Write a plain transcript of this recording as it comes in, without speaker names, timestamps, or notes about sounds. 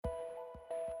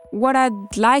what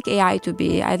I'd like AI to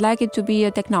be, I'd like it to be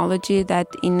a technology that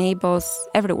enables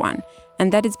everyone,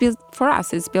 and that it's built for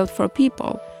us, it's built for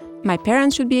people. My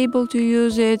parents should be able to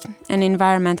use it, an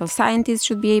environmental scientist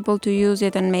should be able to use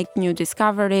it and make new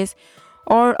discoveries,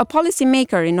 or a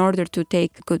policymaker in order to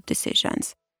take good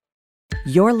decisions.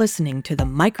 You're listening to the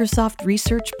Microsoft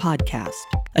Research Podcast,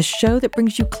 a show that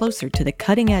brings you closer to the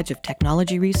cutting edge of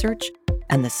technology research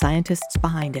and the scientists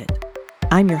behind it.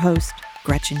 I'm your host,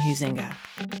 Gretchen Huizinga.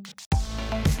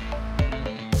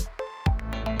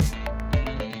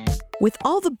 With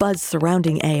all the buzz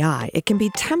surrounding AI, it can be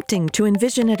tempting to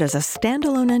envision it as a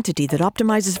standalone entity that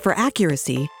optimizes for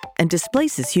accuracy and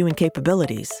displaces human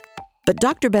capabilities. But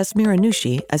Dr. Besmira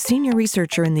Nushi, a senior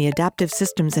researcher in the Adaptive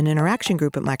Systems and Interaction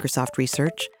Group at Microsoft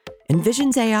Research,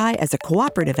 envisions AI as a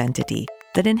cooperative entity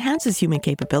that enhances human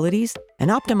capabilities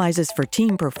and optimizes for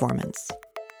team performance.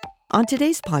 On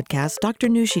today's podcast, Dr.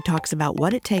 Nushi talks about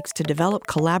what it takes to develop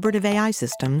collaborative AI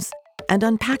systems and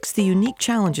unpacks the unique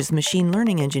challenges machine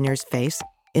learning engineers face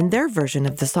in their version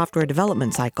of the software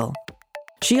development cycle.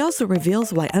 She also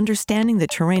reveals why understanding the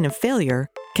terrain of failure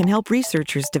can help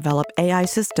researchers develop AI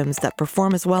systems that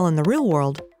perform as well in the real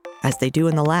world as they do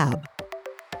in the lab.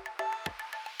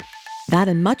 That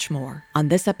and much more on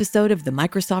this episode of the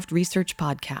Microsoft Research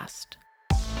Podcast.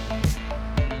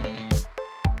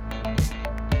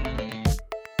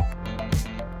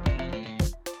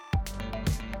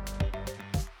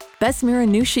 Besmira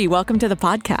Nushi, welcome to the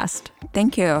podcast.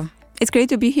 Thank you. It's great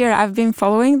to be here. I've been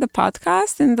following the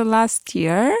podcast in the last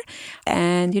year,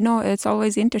 and it's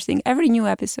always interesting. Every new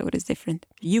episode is different.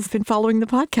 You've been following the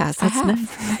podcast. That's nice.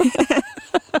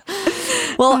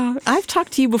 Well, I've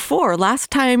talked to you before. Last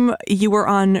time you were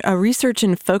on a Research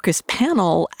in Focus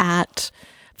panel at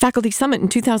Faculty Summit in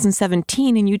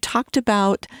 2017, and you talked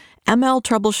about ML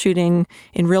troubleshooting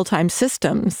in real-time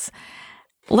systems.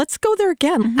 Let's go there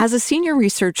again. Mm-hmm. As a senior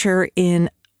researcher in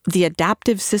the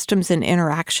Adaptive Systems and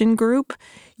Interaction Group,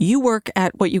 you work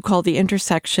at what you call the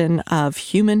intersection of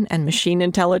human and machine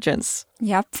intelligence.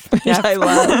 Yep. Which I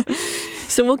love.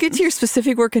 So we'll get to your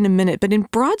specific work in a minute, but in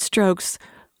broad strokes,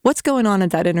 what's going on at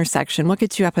that intersection? What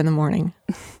gets you up in the morning?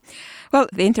 Well,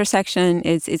 the intersection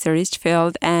is a rich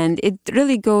field, and it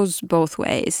really goes both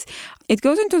ways. It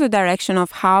goes into the direction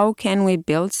of how can we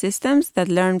build systems that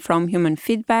learn from human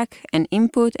feedback and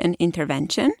input and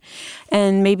intervention,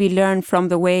 and maybe learn from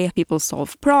the way people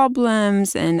solve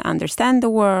problems and understand the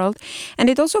world. And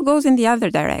it also goes in the other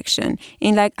direction,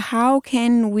 in how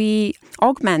can we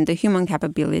augment the human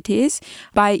capabilities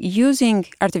by using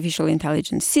artificial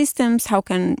intelligence systems? How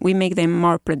can we make them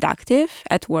more productive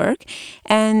at work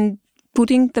and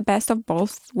putting the best of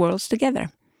both worlds together?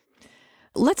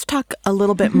 Let's talk a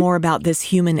little bit more about this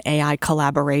human-AI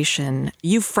collaboration.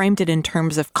 You've framed it in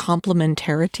terms of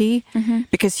complementarity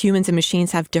because humans and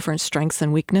machines have different strengths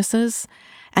and weaknesses.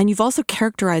 And you've also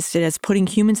characterized it as putting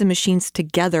humans and machines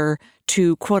together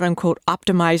to, quote-unquote,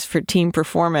 optimize for team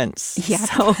performance. Yeah.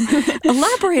 So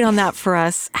elaborate on that for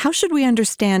us. How should we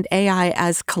understand AI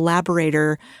as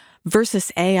collaborator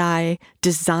versus AI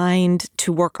designed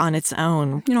to work on its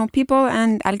own? People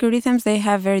and algorithms, they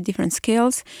have very different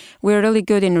skills. We're really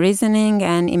good in reasoning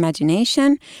and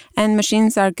imagination, and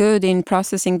machines are good in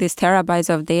processing these terabytes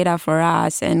of data for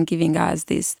us and giving us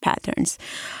these patterns.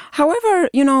 However,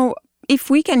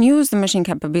 if we can use the machine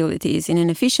capabilities in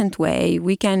an efficient way,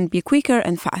 we can be quicker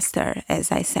and faster,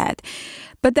 as I said.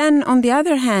 But then, on the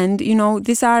other hand,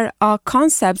 these are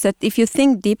concepts that if you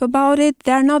think deep about it,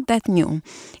 they're not that new.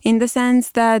 In the sense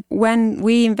that when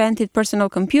we invented personal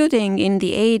computing in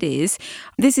the 80s,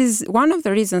 this is one of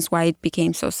the reasons why it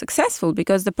became so successful,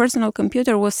 because the personal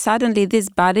computer was suddenly this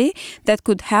body that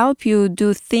could help you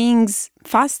do things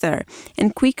faster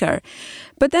and quicker.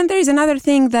 But then there is another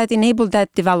thing that enabled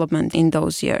that development in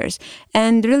those years.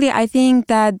 And really, I think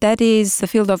that is the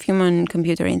field of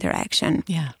human-computer interaction.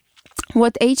 Yeah.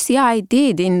 What HCI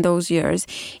did in those years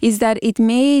is that it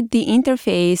made the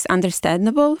interface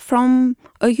understandable from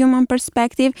a human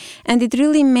perspective, and it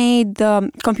really made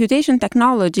the computation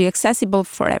technology accessible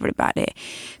for everybody.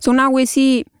 So now we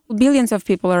see billions of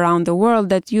people around the world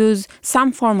that use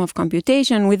some form of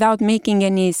computation without making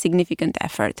any significant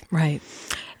effort. Right.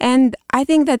 And I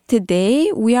think that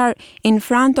today we are in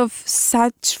front of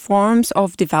such forms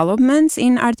of developments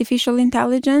in artificial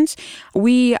intelligence.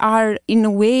 We are, in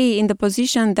a way, in the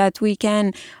position that we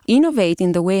can innovate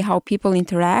in the way how people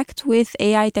interact with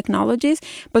AI technologies,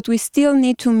 but we still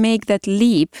need to make that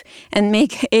leap and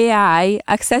make AI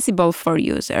accessible for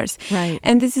users. Right.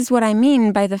 And this is what I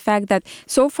mean by the fact that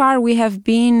so far we have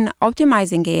been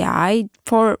optimizing AI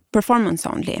for performance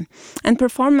only. And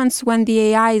performance, when the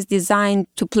AI is designed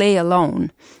to play along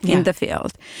alone in the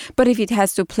field. But if it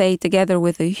has to play together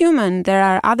with a human, there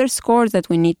are other scores that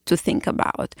we need to think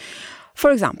about.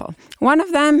 For example, one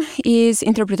of them is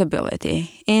interpretability,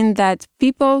 in that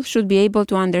people should be able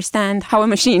to understand how a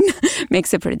machine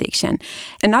makes a prediction.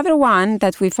 Another one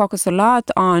that we focus a lot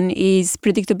on is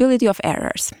predictability of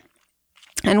errors.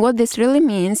 And what this really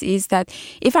means is that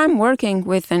if I'm working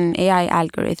with an AI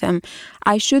algorithm,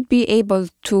 I should be able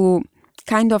to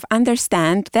kind of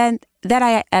understand that that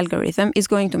AI algorithm is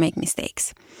going to make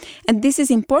mistakes. And this is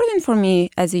important for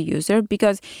me as a user,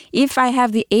 because if I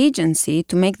have the agency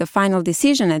to make the final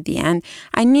decision at the end,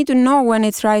 I need to know when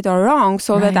it's right or wrong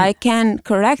so that I can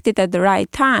correct it at the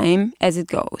right time as it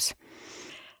goes.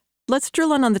 Let's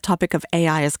drill in on the topic of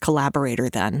AI as collaborator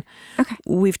then. Okay.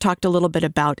 We've talked a little bit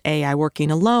about AI working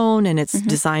alone, and it's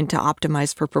designed to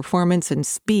optimize for performance and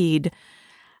speed.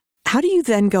 How do you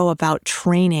then go about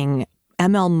training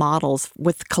ML models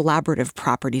with collaborative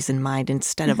properties in mind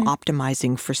instead of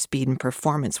optimizing for speed and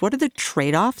performance? What are the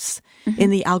trade-offs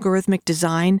in the algorithmic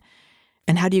design,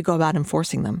 and how do you go about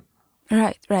enforcing them?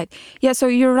 Right. Yeah, so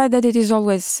you're right that it is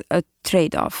always a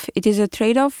trade-off. It is a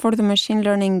trade-off for the machine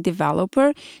learning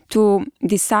developer to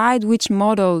decide which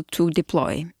model to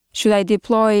deploy. Should I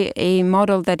deploy a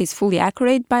model that is fully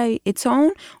accurate by its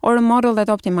own, or a model that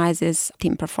optimizes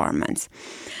team performance?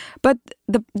 But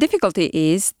the difficulty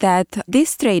is that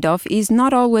this trade-off is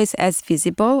not always as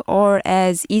visible or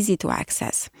as easy to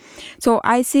access. So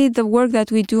I see the work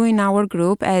that we do in our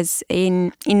group as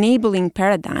an enabling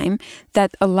paradigm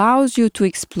that allows you to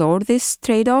explore this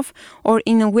trade-off, or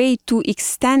in a way to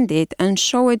extend it and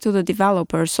show it to the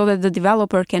developer so that the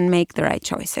developer can make the right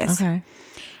choices. Okay.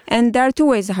 And there are two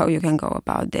ways how you can go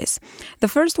about this. The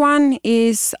first one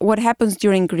is what happens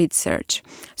during grid search.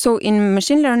 So in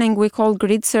machine learning, we call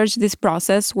grid search this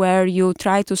process where you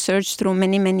try to search through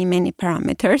many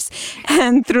parameters.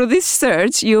 And through this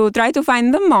search, you try to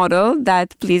find the model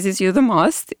that pleases you the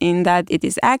most, in that it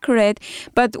is accurate.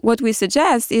 But what we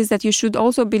suggest is that you should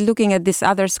also be looking at these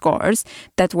other scores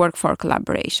that work for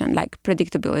collaboration, like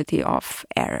predictability of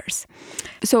errors.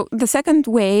 So the second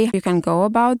way you can go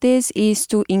about this is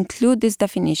to include these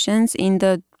definitions in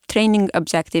the training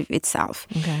objective itself.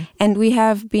 Okay. And we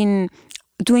have been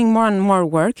doing more and more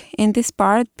work in this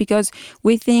part because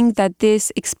we think that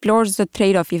this explores the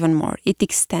trade-off even more. It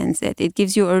extends it. It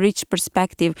gives you a rich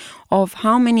perspective of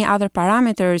how many other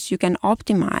parameters you can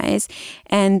optimize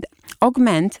and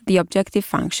augment the objective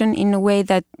function in a way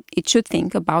that it should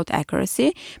think about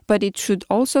accuracy, but it should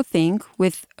also think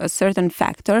with a certain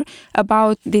factor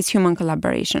about these human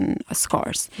collaboration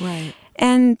scores. Right.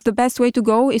 And the best way to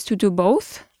go is to do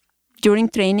both during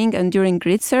training and during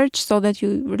grid search so that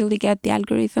you really get the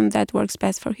algorithm that works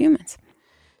best for humans.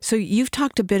 So you've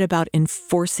talked a bit about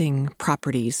enforcing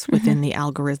properties within the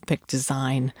algorithmic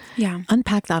design. Yeah.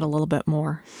 Unpack that a little bit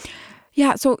more.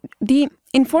 Yeah, so the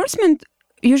enforcement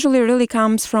usually really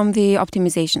comes from the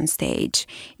optimization stage.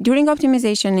 During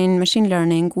optimization in machine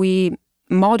learning, we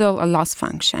model a loss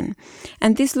function.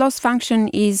 And this loss function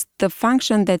is the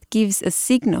function that gives a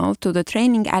signal to the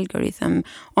training algorithm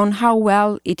on how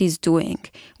well it is doing,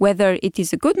 whether it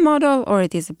is a good model or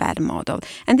it is a bad model.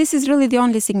 And this is really the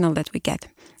only signal that we get.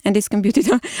 And it's computed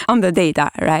on the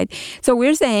data, right? So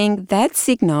we're saying that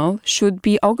signal should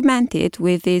be augmented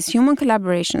with these human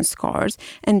collaboration scores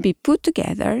and be put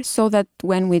together so that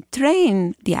when we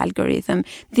train the algorithm,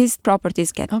 these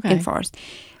properties get enforced.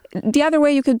 The other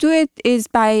way you could do it is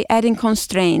by adding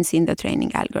constraints in the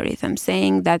training algorithm,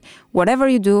 saying that whatever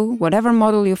you do, whatever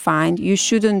model you find, you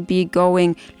shouldn't be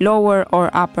going lower or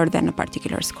upper than a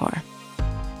particular score.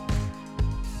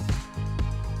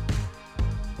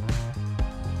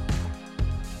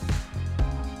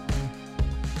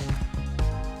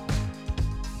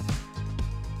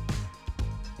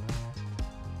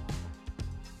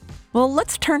 Well,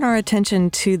 let's turn our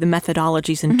attention to the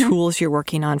methodologies and tools you're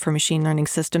working on for machine learning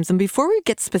systems. And before we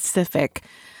get specific,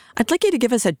 I'd like you to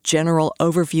give us a general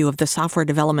overview of the software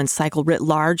development cycle writ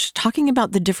large, talking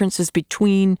about the differences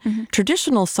between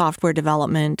traditional software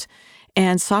development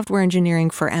and software engineering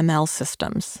for ML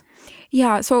systems.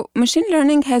 Yeah, so machine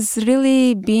learning has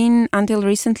really been, until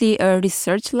recently, a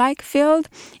research-like field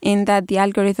in that the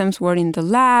algorithms were in the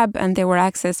lab and they were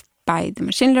accessed by the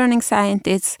machine learning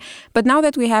scientists. But now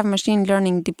that we have machine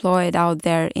learning deployed out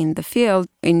there in the field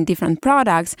in different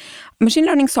products, machine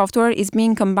learning software is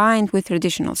being combined with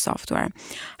traditional software.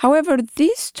 However,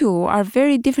 these two are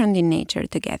very different in nature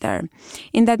together,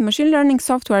 in that machine learning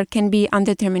software can be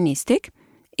undeterministic.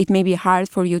 It may be hard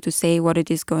for you to say what it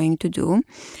is going to do.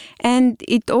 And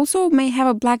it also may have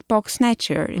a black box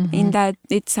nature in that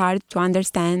it's hard to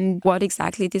understand what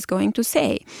exactly it is going to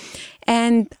say.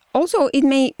 And also, it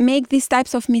may make these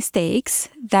types of mistakes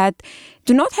that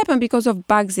do not happen because of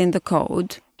bugs in the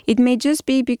code. It may just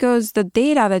be because the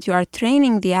data that you are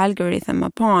training the algorithm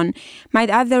upon might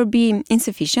either be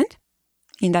insufficient,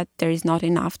 in that there is not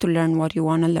enough to learn what you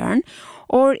want to learn,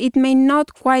 or it may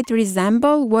not quite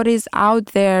resemble what is out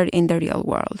there in the real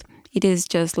world. It is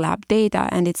just lab data,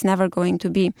 and it's never going to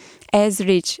be as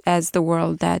rich as the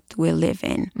world that we live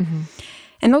in.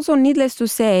 And also, needless to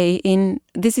say,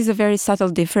 this is a very subtle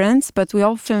difference, but we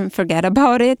often forget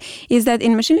about it, is that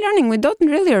in machine learning, we don't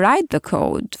really write the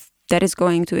code that is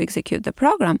going to execute the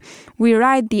program. We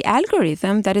write the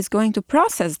algorithm that is going to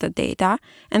process the data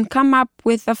and come up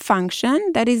with a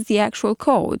function that is the actual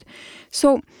code.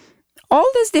 So all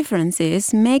these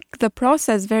differences make the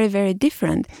process very, very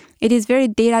different. It is very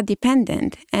data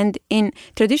dependent. And in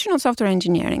traditional software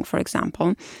engineering, for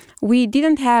example, we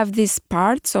didn't have these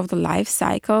parts of the life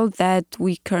cycle that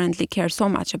we currently care so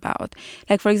much about.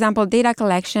 Like, for example, data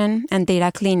collection and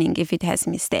data cleaning if it has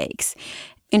mistakes.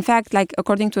 In fact,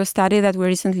 according to a study that we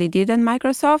recently did at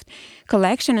Microsoft,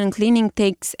 collection and cleaning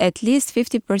takes at least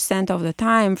 50% of the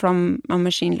time from a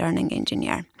machine learning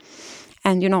engineer.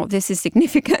 And, this is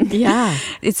significant. Yeah.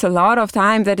 It's a lot of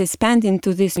time that is spent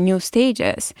into these new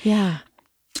stages. Yeah.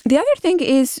 The other thing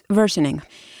is versioning.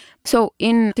 So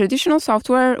in traditional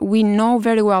software, we know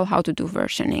very well how to do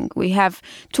versioning. We have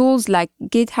tools like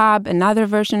GitHub and other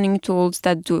versioning tools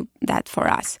that do that for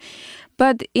us.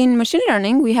 But in machine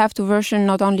learning, we have to version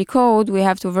not only code, we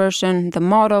have to version the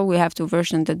model, we have to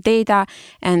version the data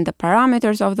and the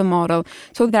parameters of the model.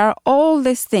 So there are all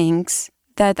these things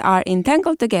that are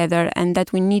entangled together and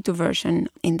that we need to version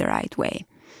in the right way.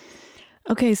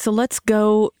 Okay, so let's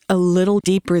go a little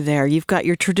deeper there. You've got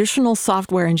your traditional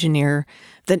software engineer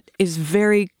that is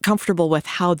very comfortable with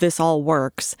how this all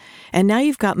works. And now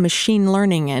you've got machine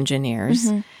learning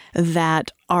engineers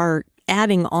that are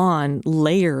adding on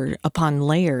layer upon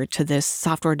layer to this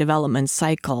software development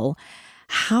cycle.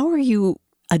 How are you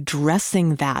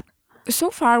addressing that?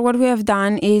 So far, what we have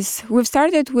done is we've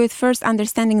started with first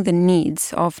understanding the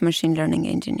needs of machine learning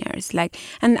engineers,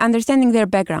 and understanding their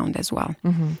background as well.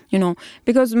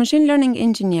 Because machine learning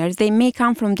engineers, they may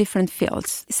come from different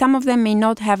fields. Some of them may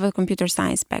not have a computer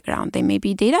science background. They may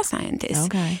be data scientists.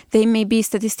 Okay. They may be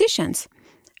statisticians,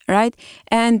 right?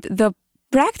 And the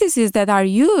practices that are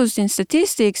used in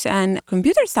statistics and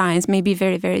computer science may be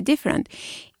very, very different.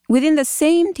 Within the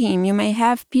same team, you may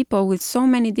have people with so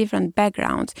many different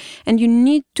backgrounds, and you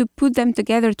need to put them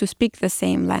together to speak the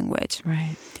same language.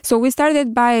 Right. So we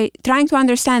started by trying to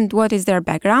understand what is their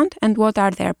background and what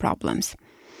are their problems.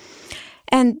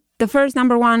 And the first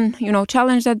number one,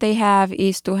 challenge that they have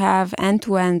is to have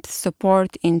end-to-end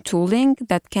support in tooling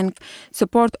that can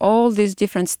support all these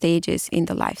different stages in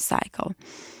the life cycle.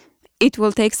 It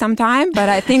will take some time, but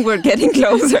I think we're getting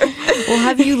closer. Well,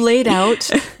 have you laid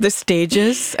out the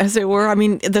stages, as it were? I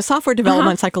mean, the software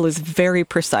development cycle is very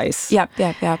precise. Yep.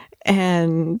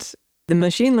 And the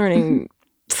machine learning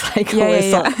cycle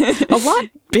is a lot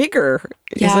bigger,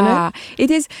 isn't it?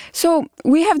 It is. So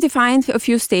we have defined a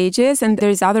few stages, and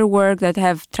there's other work that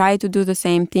have tried to do the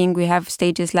same thing. We have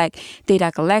stages like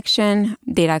data collection,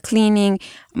 data cleaning,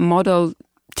 model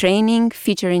training,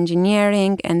 feature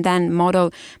engineering, and then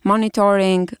model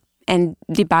monitoring and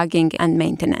debugging and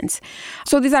maintenance.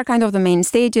 So these are kind of the main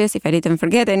stages, if I didn't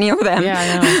forget any of them. Yeah,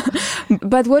 I know.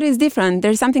 But what is different,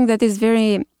 there's something that is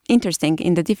very interesting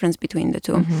in the difference between the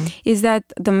two, is that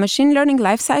the machine learning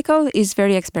lifecycle is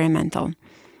very experimental.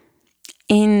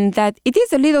 In that it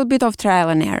is a little bit of trial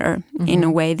and error, in a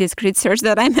way, this grid search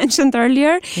that I mentioned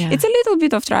earlier. Yeah. It's a little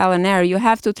bit of trial and error. You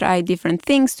have to try different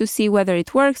things to see whether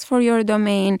it works for your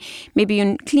domain. Maybe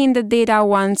you clean the data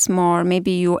once more.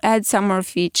 Maybe you add some more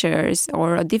features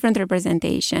or a different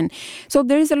representation. So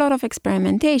there is a lot of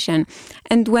experimentation.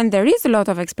 And when there is a lot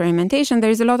of experimentation,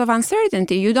 there is a lot of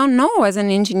uncertainty. You don't know as an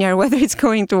engineer whether it's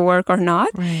going to work or not.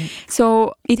 Right.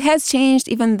 So it has changed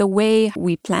even the way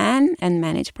we plan and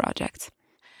manage projects.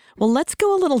 Well, let's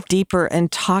go a little deeper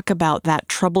and talk about that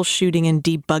troubleshooting and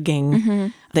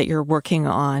debugging that you're working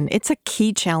on. It's a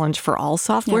key challenge for all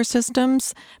software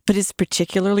systems, but it's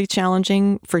particularly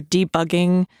challenging for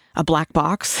debugging a black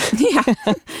box.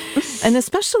 And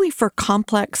especially for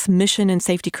complex mission and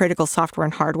safety critical software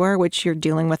and hardware, which you're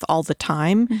dealing with all the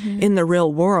time in the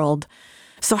real world.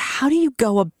 So how do you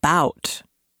go about,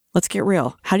 let's get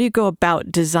real, how do you go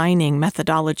about designing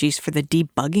methodologies for the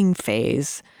debugging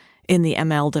phase in the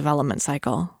ML development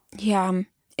cycle? Yeah,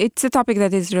 it's a topic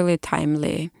that is really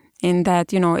timely. in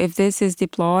that, if this is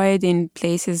deployed in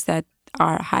places that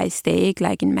are high stake,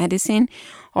 like in medicine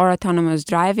or autonomous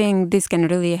driving, this can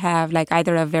really have like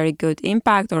either a very good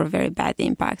impact or a very bad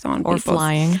impact on or people.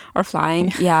 Or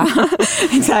flying, yeah,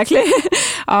 exactly.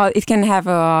 It can have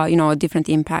a different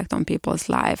impact on people's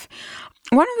life.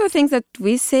 One of the things that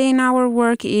we say in our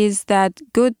work is that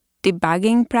good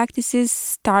debugging practices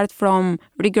start from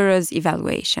rigorous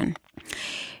evaluation.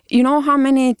 You know how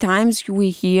many times we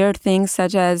hear things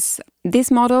such as,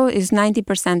 this model is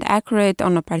 90% accurate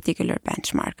on a particular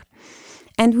benchmark.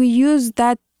 And we use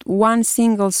that one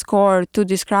single score to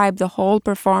describe the whole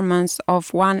performance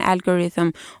of one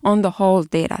algorithm on the whole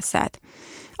data set.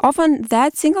 Often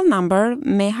that single number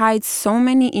may hide so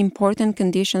many important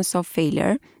conditions of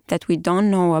failure that we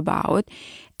don't know about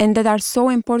and that are so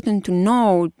important to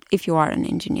know if you are an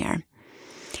engineer.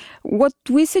 What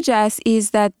we suggest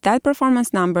is that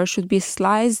performance number should be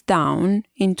sliced down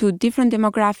into different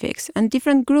demographics and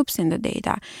different groups in the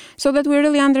data so that we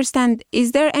really understand,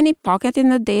 is there any pocket in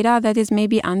the data that is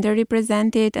maybe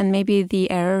underrepresented and maybe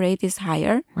the error rate is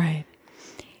higher? Right.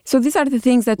 So these are the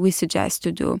things that we suggest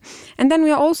to do. And then we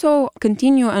also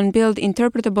continue and build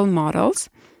interpretable models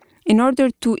in order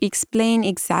to explain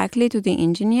exactly to the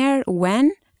engineer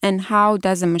when and how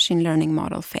does a machine learning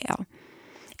model fail.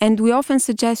 And we often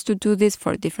suggest to do this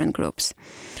for different groups.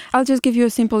 I'll just give you a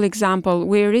simple example.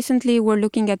 We recently were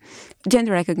looking at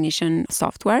gender recognition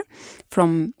software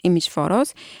from image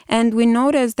photos, and we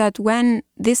noticed that when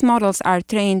these models are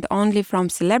trained only from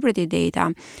celebrity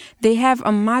data, they have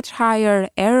a much higher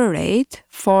error rate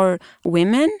for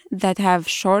women that have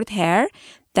short hair,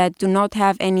 that do not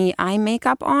have any eye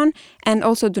makeup on, and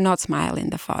also do not smile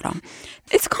in the photo.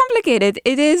 It's complicated.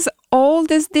 It is all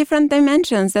these different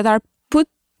dimensions that are put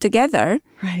together.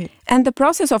 Right. And the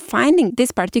process of finding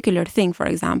this particular thing, for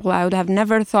example, I would have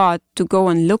never thought to go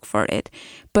and look for it.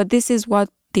 But this is what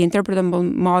the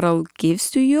interpretable model gives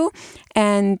to you.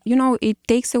 And, it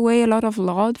takes away a lot of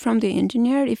load from the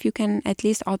engineer if you can at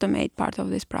least automate part of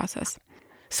this process.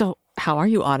 So how are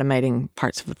you automating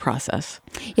parts of the process?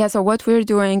 Yeah, so what we're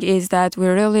doing is that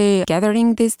we're really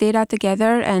gathering this data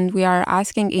together, and we are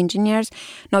asking engineers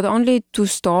not only to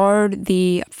store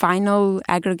the final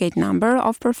aggregate number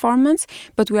of performance,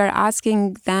 but we are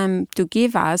asking them to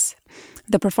give us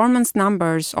the performance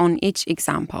numbers on each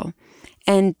example.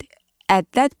 And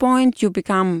at that point, you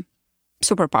become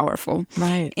super powerful.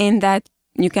 Right. In that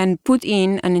you can put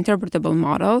in an interpretable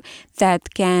model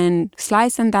that can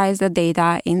slice and dice the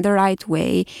data in the right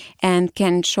way and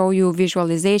can show you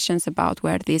visualizations about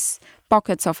where these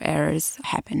pockets of errors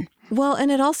happen. Well,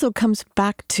 and it also comes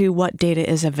back to what data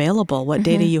is available, what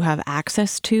data you have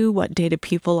access to, what data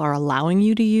people are allowing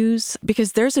you to use,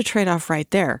 because there's a trade-off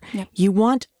right there. Yep. You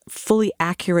want fully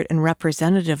accurate and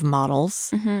representative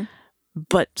models,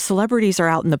 but celebrities are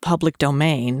out in the public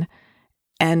domain.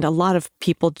 And a lot of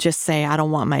people just say, I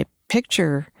don't want my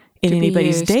picture in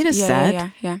anybody's data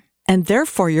set. Yeah. And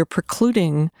therefore, you're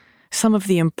precluding some of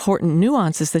the important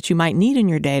nuances that you might need in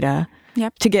your data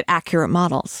to get accurate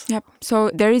models. Yep. So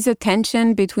there is a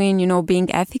tension between,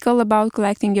 being ethical about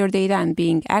collecting your data and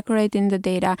being accurate in the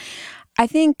data. I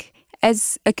think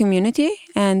as a community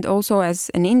and also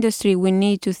as an industry, we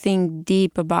need to think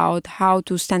deep about how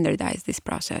to standardize this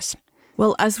process.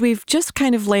 Well, as we've just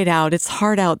kind of laid out, it's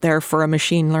hard out there for a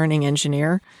machine learning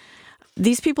engineer.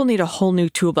 These people need a whole new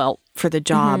tool belt for the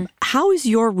job. How is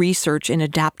your research in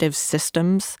adaptive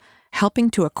systems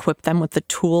helping to equip them with the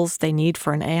tools they need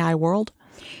for an AI world?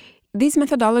 These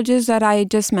methodologies that I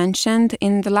just mentioned,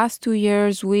 in the last 2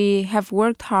 years, we have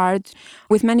worked hard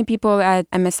with many people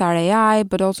at MSR AI,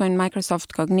 but also in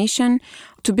Microsoft Cognition,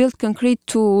 to build concrete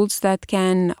tools that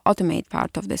can automate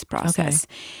part of this process.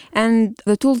 Okay. And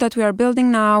the tool that we are building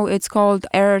now, it's called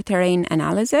Error Terrain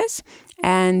Analysis,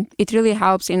 and it really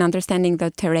helps in understanding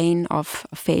the terrain of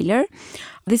failure.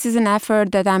 This is an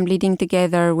effort that I'm leading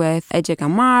together with Ece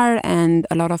Gamar and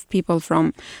a lot of people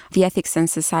from the Ethics and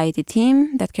Society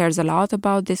team that cares a lot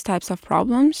about these types of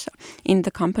problems in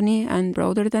the company and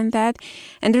broader than that.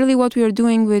 And really what we are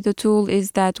doing with the tool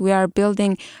is that we are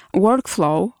building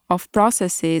workflow of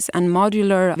processes and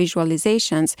modular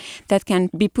visualizations that can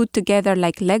be put together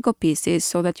like Lego pieces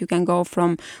so that you can go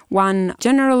from one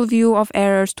general view of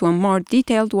errors to a more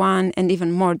detailed one and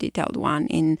even more detailed one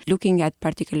in looking at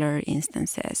particular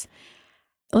instances.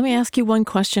 Let me ask you one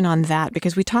question on that,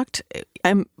 because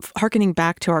I'm hearkening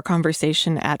back to our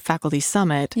conversation at Faculty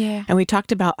Summit, and we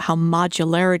talked about how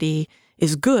modularity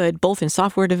is good, both in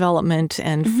software development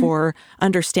and for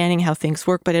understanding how things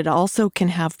work, but it also can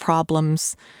have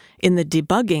problems in the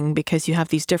debugging because you have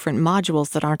these different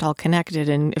modules that aren't all connected.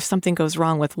 And if something goes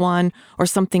wrong with one or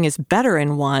something is better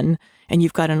in one and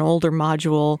you've got an older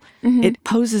module, it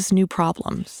poses new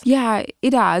problems. Yeah,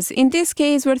 it does. In this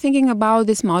case, we're thinking about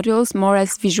these modules more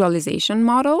as visualization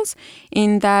models,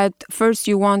 in that first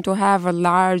you want to have a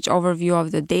large overview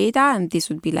of the data, and this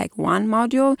would be like one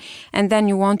module, and then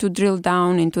you want to drill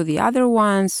down into the other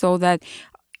one so that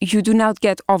you do not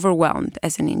get overwhelmed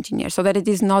as an engineer, so that it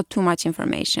is not too much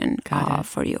information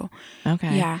for you.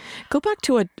 Okay. Yeah. Go back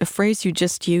to a phrase you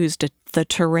just used, the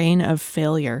terrain of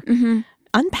failure.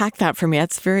 Unpack that for me.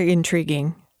 That's very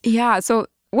intriguing. Yeah. So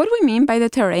what we mean by the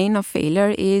terrain of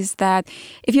failure is that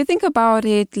if you think about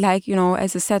it like,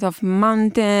 as a set of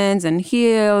mountains and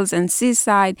hills and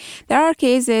seaside, there are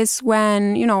cases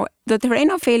when, the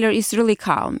terrain of failure is really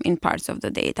calm in parts of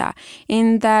the data,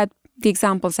 in that the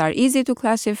examples are easy to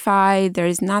classify, there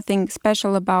is nothing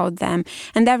special about them,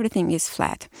 and everything is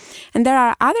flat. And there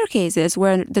are other cases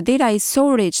where the data is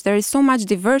so rich, there is so much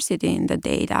diversity in the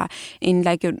data, in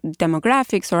like your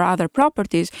demographics or other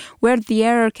properties, where the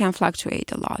error can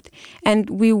fluctuate a lot.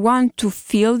 And we want to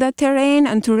feel that terrain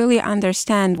and to really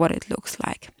understand what it looks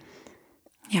like.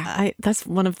 Yeah. That's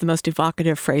one of the most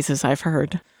evocative phrases I've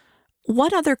heard.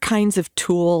 What other kinds of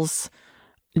tools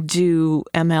do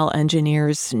ML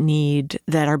engineers need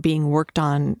that are being worked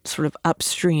on sort of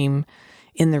upstream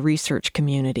in the research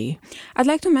community? I'd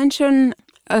like to mention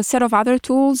a set of other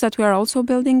tools that we are also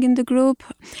building in the group.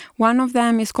 One of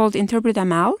them is called Interpret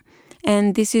ML,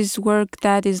 and this is work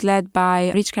that is led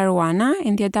by Rich Caruana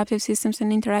in the Adaptive Systems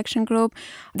and Interaction group.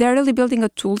 They're really building a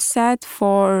tool set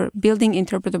for building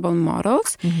interpretable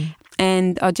models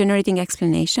and generating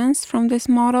explanations from these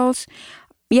models.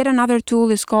 Yet another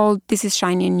tool is called, this is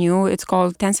shiny and new, it's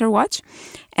called TensorWatch.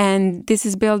 And this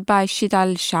is built by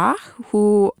Sheetal Shah,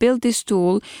 who built this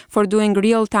tool for doing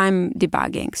real-time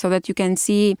debugging so that you can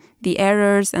see the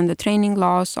errors and the training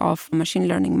loss of machine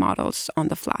learning models on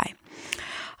the fly.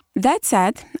 That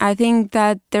said, I think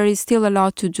that there is still a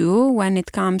lot to do when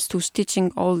it comes to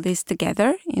stitching all this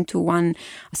together into one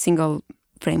single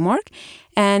framework.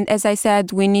 And as I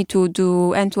said, we need to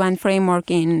do end-to-end framework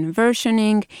in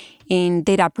versioning, in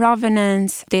data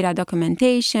provenance, data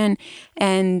documentation,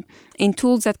 and in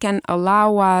tools that can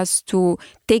allow us to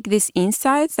take these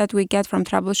insights that we get from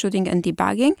troubleshooting and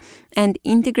debugging and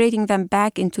integrating them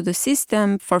back into the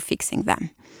system for fixing them.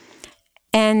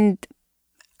 And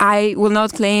I will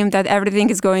not claim that everything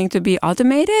is going to be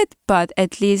automated, but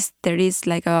at least there is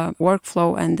like a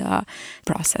workflow and a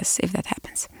process if that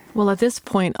happens. Well, at this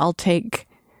point, I'll take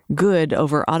good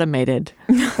over automated,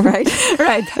 right?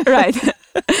 Right.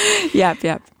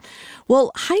 Yep.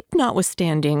 Well, hype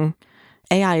notwithstanding,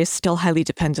 AI is still highly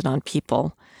dependent on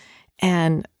people.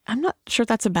 And I'm not sure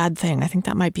that's a bad thing. I think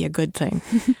that might be a good thing.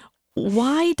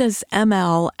 Why does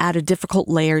ML add a difficult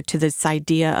layer to this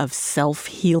idea of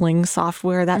self-healing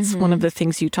software? That's one of the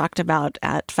things you talked about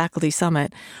at Faculty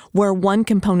Summit, where one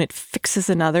component fixes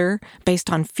another based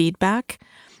on feedback.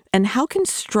 And how can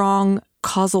strong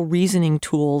causal reasoning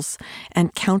tools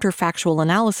and counterfactual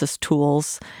analysis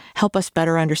tools help us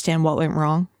better understand what went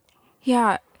wrong?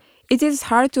 Yeah, it is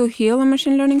hard to heal a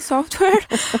machine learning software,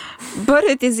 but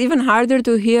it is even harder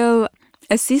to heal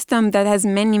a system that has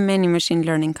many, many machine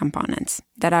learning components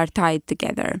that are tied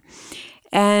together.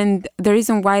 And the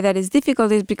reason why that is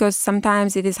difficult is because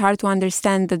sometimes it is hard to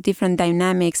understand the different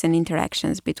dynamics and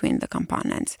interactions between the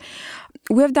components.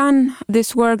 We've done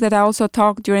this work that I also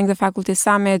talked during the Faculty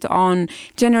Summit on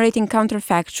generating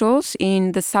counterfactuals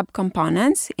in the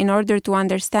subcomponents in order to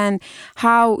understand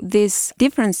how these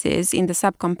differences in the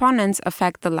subcomponents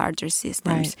affect the larger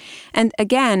systems. Right. And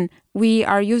again, we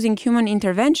are using human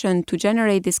intervention to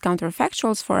generate these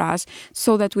counterfactuals for us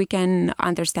so that we can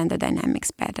understand the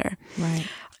dynamics better. Right.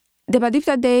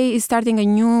 Deepadip Day is starting a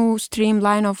new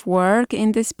streamline of work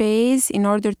in this space in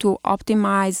order to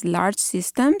optimize large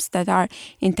systems that are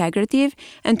integrative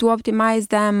and to optimize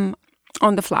them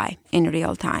on the fly in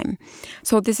real time.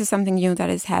 So this is something new that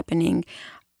is happening.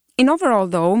 In overall,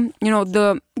 though,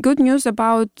 the good news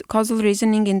about causal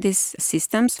reasoning in these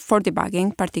systems, for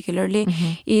debugging particularly,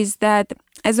 is that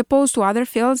as opposed to other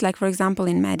fields, like, for example,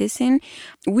 in medicine,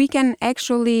 we can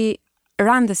actually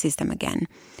run the system again.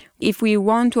 If we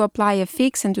want to apply a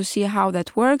fix and to see how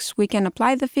that works, we can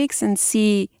apply the fix and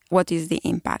see what is the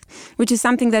impact, which is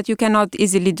something that you cannot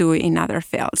easily do in other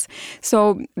fields.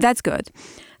 So that's good.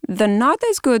 The not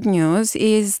as good news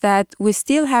is that we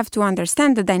still have to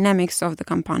understand the dynamics of the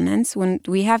components. When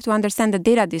we have to understand the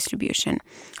data distribution,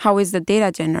 how is the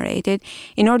data generated,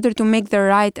 in order to make the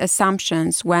right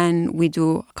assumptions when we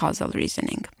do causal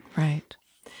reasoning. Right.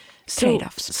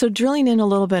 trade-offs. So drilling in a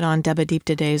little bit on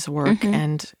Debadip Day's work,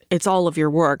 and it's all of your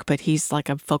work, but he's like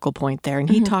a focal point there. And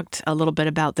he talked a little bit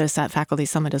about this at Faculty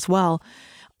Summit as well.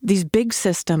 These big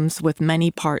systems with many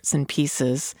parts and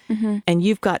pieces, and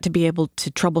you've got to be able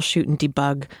to troubleshoot and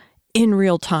debug in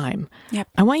real time. Yep.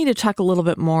 I want you to talk a little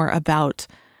bit more about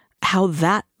how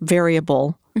that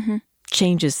variable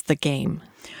changes the game.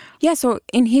 Yeah, so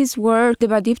in his work,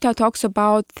 Debadip talks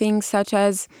about things such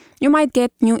as you might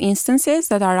get new instances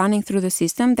that are running through the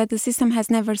system that the system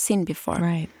has never seen before.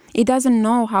 Right. It doesn't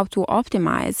know how to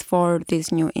optimize for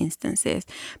these new instances.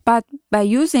 But by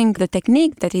using the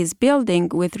technique that he's building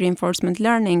with reinforcement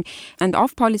learning and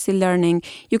off-policy learning,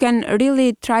 you can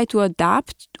really try to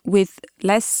adapt with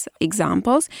less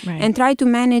examples and try to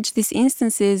manage these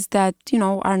instances that,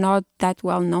 are not that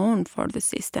well known for the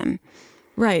system.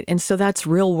 Right. And so that's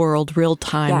real world, real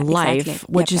time life,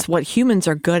 exactly. which is what humans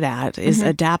are good at, is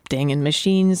adapting, and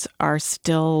machines are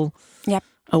still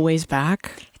a ways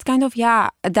back. It's kind of,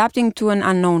 adapting to an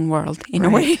unknown world in a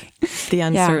way. The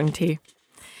uncertainty.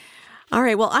 All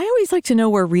right. Well, I always like to know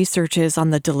where research is on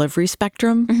the delivery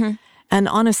spectrum. And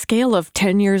on a scale of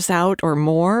 10 years out or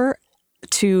more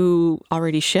to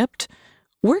already shipped,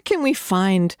 where can we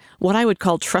find what I would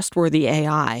call trustworthy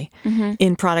AI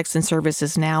in products and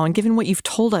services now? And given what you've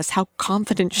told us, how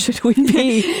confident should we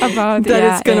be about that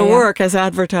it's going to work as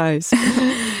advertised?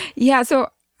 So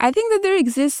I think that there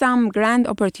exists some grand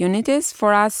opportunities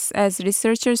for us as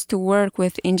researchers to work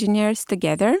with engineers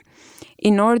together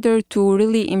in order to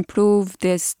really improve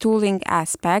this tooling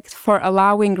aspect for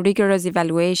allowing rigorous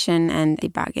evaluation and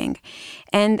debugging.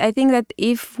 And I think that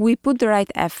if we put the right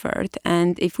effort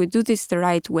and if we do this the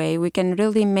right way, we can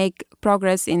really make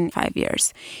progress in 5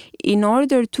 years. In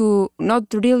order to not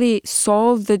really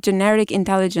solve the generic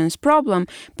intelligence problem,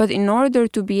 but in order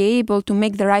to be able to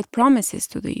make the right promises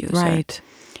to the user. Right.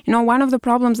 One of the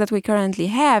problems that we currently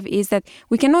have is that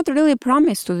we cannot really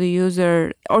promise to the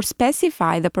user or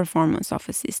specify the performance of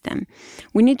a system.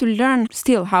 We need to learn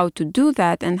still how to do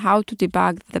that and how to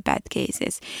debug the bad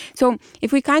cases. So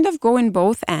if we kind of go in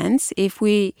both ends, if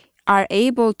we are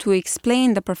able to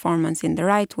explain the performance in the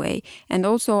right way and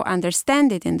also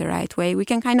understand it in the right way, we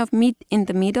can kind of meet in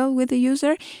the middle with the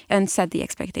user and set the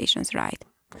expectations right.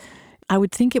 I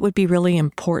would think it would be really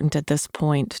important at this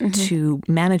point to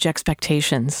manage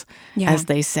expectations, as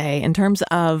they say, in terms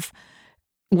of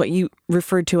what you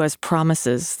referred to as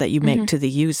promises that you make to the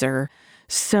user.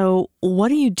 So what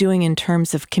are you doing in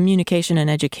terms of communication and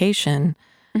education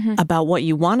about what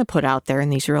you want to put out there in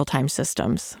these real-time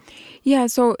systems?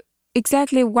 So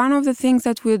exactly. One of the things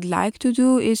that we'd like to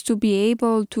do is to be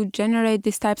able to generate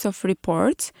these types of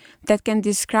reports that can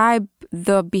describe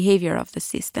the behavior of the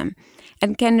system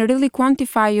and can really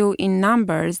quantify you in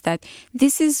numbers that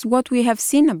this is what we have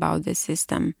seen about the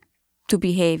system to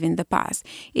behave in the past.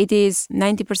 It is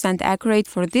 90% accurate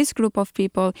for this group of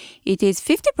people. It is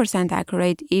 50%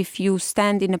 accurate if you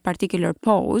stand in a particular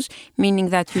pose, meaning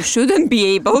that you shouldn't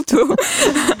be able to,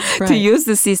 to use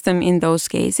the system in those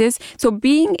cases. So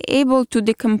being able to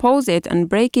decompose it and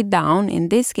break it down in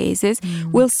these cases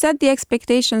will set the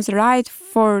expectations right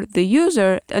for the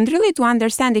user, and really to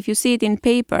understand, if you see it in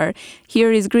paper,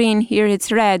 here is green, here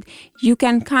it's red, you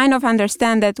can kind of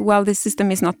understand that, well, this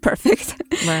system is not perfect.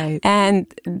 Right.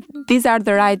 And these are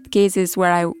the right cases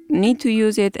where I need to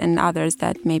use it and others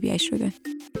that maybe I shouldn't.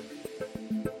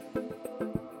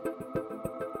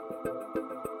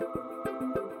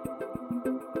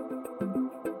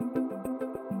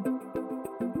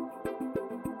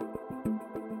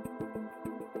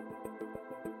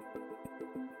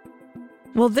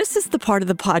 Well, this is the part of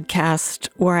the podcast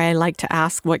where I like to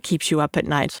ask what keeps you up at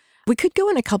night. We could go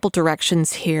in a couple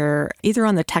directions here, either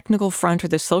on the technical front or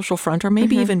the social front, or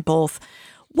maybe even both.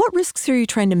 What risks are you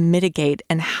trying to mitigate,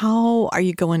 and how are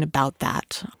you going about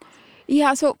that?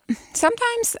 So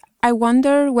sometimes I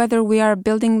wonder whether we are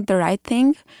building the right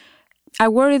thing. I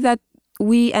worry that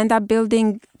we end up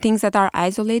building things that are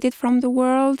isolated from the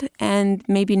world and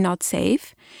maybe not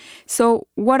safe. So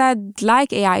what I'd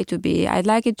like AI to be, I'd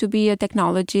like it to be a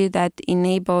technology that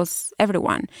enables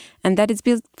everyone, and that it's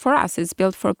built for us, it's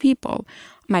built for people.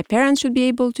 My parents should be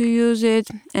able to use it,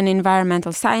 an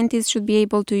environmental scientist should be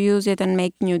able to use it and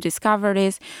make new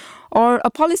discoveries, or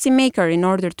a policymaker in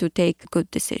order to take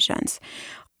good decisions.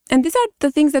 And these are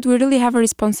the things that we really have a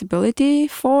responsibility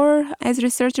for as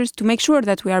researchers, to make sure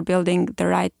that we are building the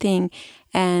right thing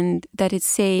and that it's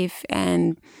safe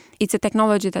and it's a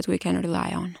technology that we can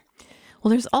rely on. Well,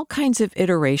 there's all kinds of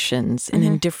iterations and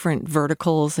in different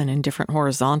verticals and in different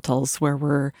horizontals where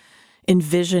we're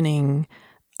envisioning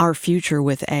our future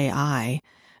with AI.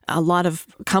 a lot of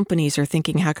companies are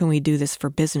thinking, how can we do this for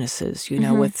businesses,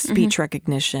 with speech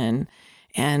recognition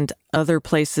and other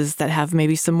places that have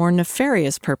maybe some more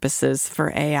nefarious purposes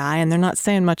for AI, and they're not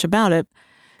saying much about it.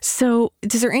 So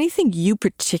is there anything you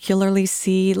particularly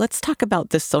see? Let's talk about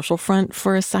the social front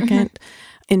for a second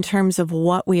in terms of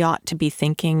what we ought to be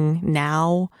thinking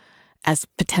now as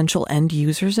potential end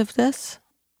users of this.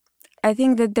 I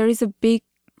think that there is a big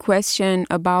question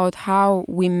about how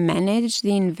we manage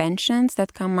the inventions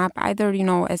that come up either,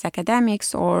 as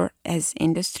academics or as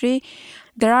industry.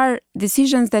 There are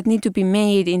decisions that need to be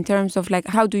made in terms of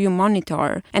how do you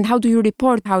monitor and how do you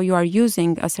report how you are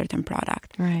using a certain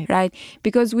product, right?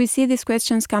 Because we see these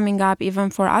questions coming up even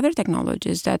for other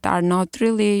technologies that are not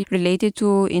really related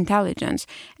to intelligence.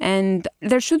 And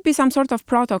there should be some sort of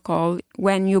protocol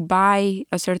when you buy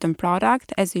a certain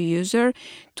product as a user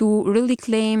to really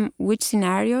claim which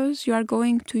scenarios you are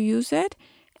going to use it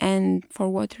and for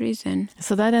what reason.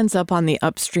 So that ends up on the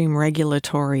upstream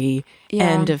regulatory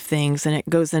end of things, and it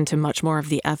goes into much more of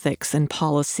the ethics and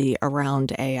policy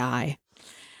around AI.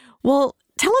 Well,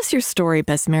 tell us your story,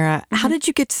 Besmera. How did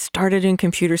you get started in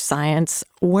computer science?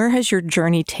 Where has your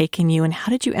journey taken you, and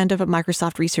how did you end up at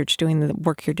Microsoft Research doing the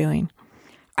work you're doing?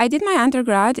 I did my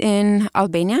undergrad in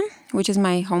Albania, which is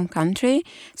my home country.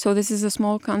 So this is a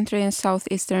small country in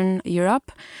southeastern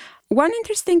Europe. One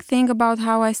interesting thing about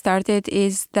how I started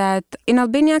is that in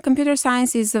Albania, computer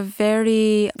science is a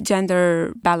very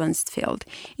gender-balanced field,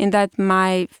 in that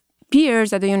my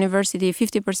peers at the university,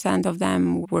 50% of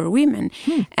them were women.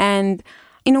 And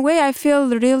in a way, I feel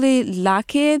really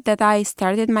lucky that I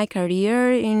started my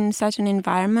career in such an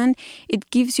environment. It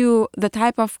gives you the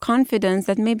type of confidence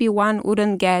that maybe one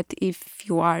wouldn't get if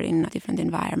you are in a different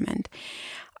environment.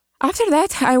 After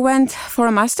that, I went for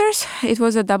a master's. It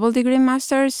was a double degree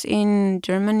master's in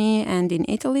Germany and in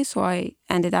Italy. So I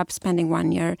ended up spending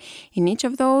 1 year in each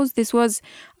of those. This was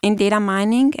in data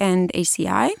mining and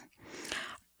HCI.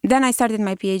 Then I started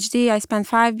my PhD. I spent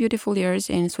 5 beautiful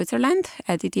years in Switzerland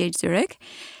at ETH Zurich.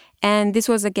 And this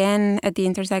was again at the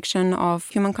intersection of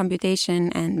human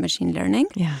computation and machine learning.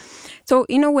 Yeah. So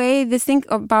in a way, this thing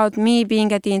about me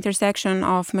being at the intersection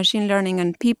of machine learning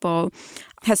and people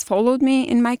has followed me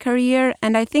in my career.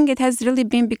 And I think it has really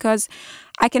been because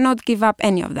I cannot give up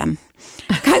any of them.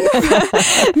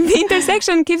 The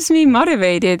intersection keeps me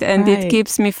motivated and it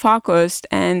keeps me focused.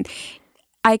 And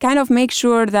I kind of make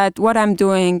sure that what I'm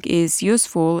doing is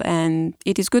useful and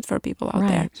it is good for people out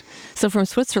there. So from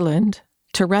Switzerland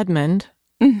to Redmond,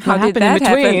 how did that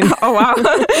happen? Oh, wow.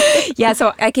 Yeah,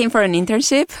 so I came for an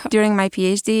internship during my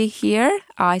PhD here.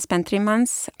 I spent 3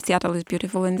 months. Seattle is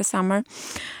beautiful in the summer.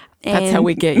 That's how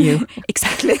we get you.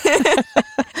 Exactly.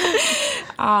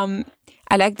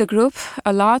 I like the group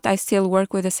a lot. I still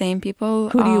work with the same people.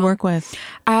 Who do you work with?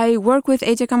 I work with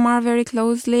AJ Kamar very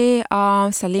closely,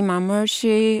 Salima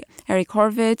Murshi, Eric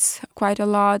Horvitz quite a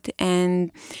lot.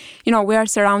 And, we are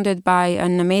surrounded by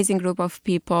an amazing group of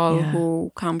people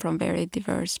who come from very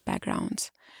diverse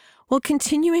backgrounds. Well,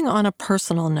 continuing on a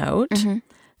personal note,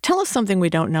 tell us something we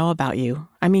don't know about you.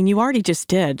 I mean, you already just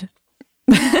did.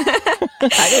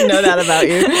 I didn't know that about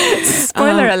you.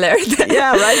 Spoiler alert.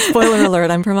 Yeah, right. Spoiler alert.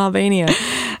 I'm from Albania.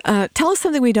 Tell us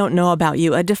something we don't know about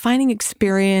you. A defining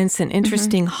experience, an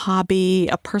interesting hobby,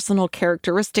 a personal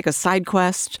characteristic, a side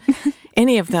quest,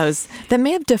 any of those that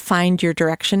may have defined your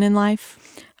direction in life.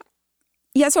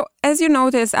 Yeah, so as you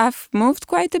notice, I've moved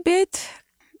quite a bit.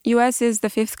 US is the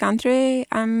 5th country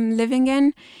I'm living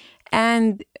in.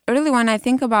 And really, when I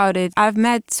think about it, I've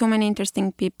met so many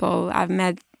interesting people. I've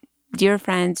met dear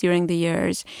friends during the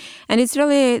years. And it's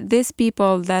really these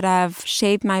people that have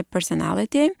shaped my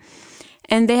personality.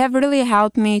 And they have really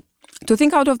helped me to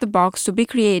think out of the box, to be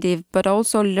creative, but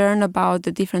also learn about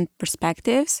the different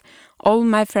perspectives. All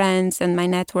my friends and my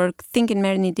network think in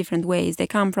many different ways. They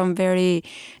come from very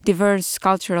diverse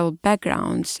cultural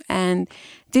backgrounds. And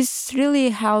this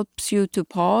really helps you to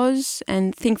pause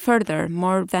and think further,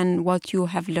 more than what you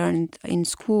have learned in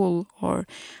school or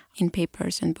in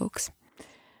papers and books.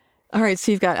 All right,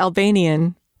 so you've got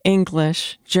Albanian,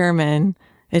 English, German,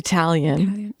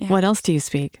 Italian. Yeah. What else do you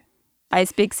speak? I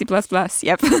speak C++,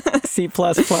 yep. C++.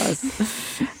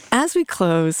 As we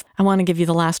close, I want to give you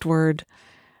the last word.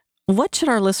 What should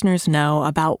our listeners know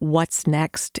about what's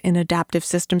next in adaptive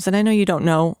systems? And I know you don't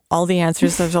know all the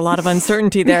answers. There's a lot of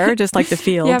uncertainty there, just like the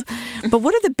field. Yep. But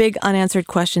what are the big unanswered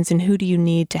questions and who do you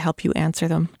need to help you answer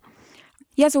them?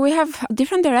 Yeah, so we have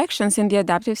different directions in the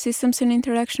Adaptive Systems and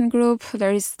Interaction group.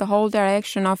 There is the whole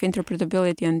direction of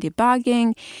interpretability and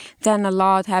debugging, then a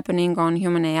lot happening on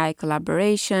human-AI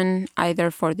collaboration,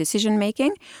 either for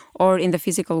decision-making or in the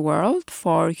physical world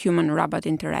for human-robot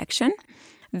interaction.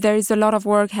 There is a lot of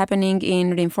work happening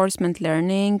in reinforcement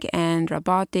learning and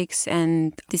robotics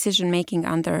and decision-making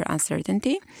under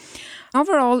uncertainty.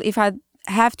 Overall, if I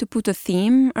have to put a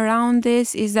theme around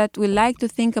this, is that we like to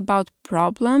think about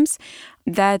problems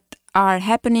that are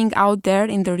happening out there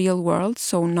in the real world,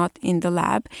 so not in the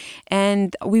lab.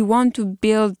 And we want to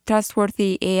build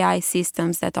trustworthy AI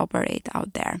systems that operate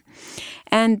out there.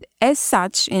 And as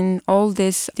such, in all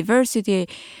this diversity,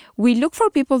 we look for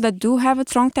people that do have a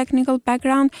strong technical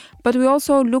background, but we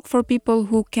also look for people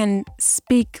who can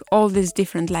speak all these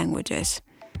different languages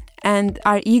and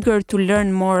are eager to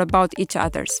learn more about each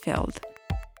other's field.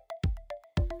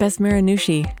 Bes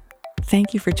Maranushi,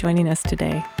 thank you for joining us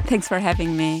today. Thanks for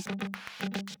having me.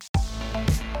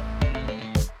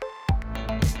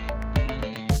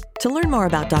 To learn more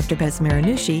about Dr. Bes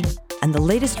Maranushi and the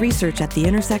latest research at the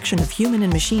intersection of human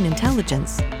and machine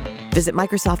intelligence, visit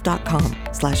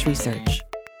Microsoft.com/research.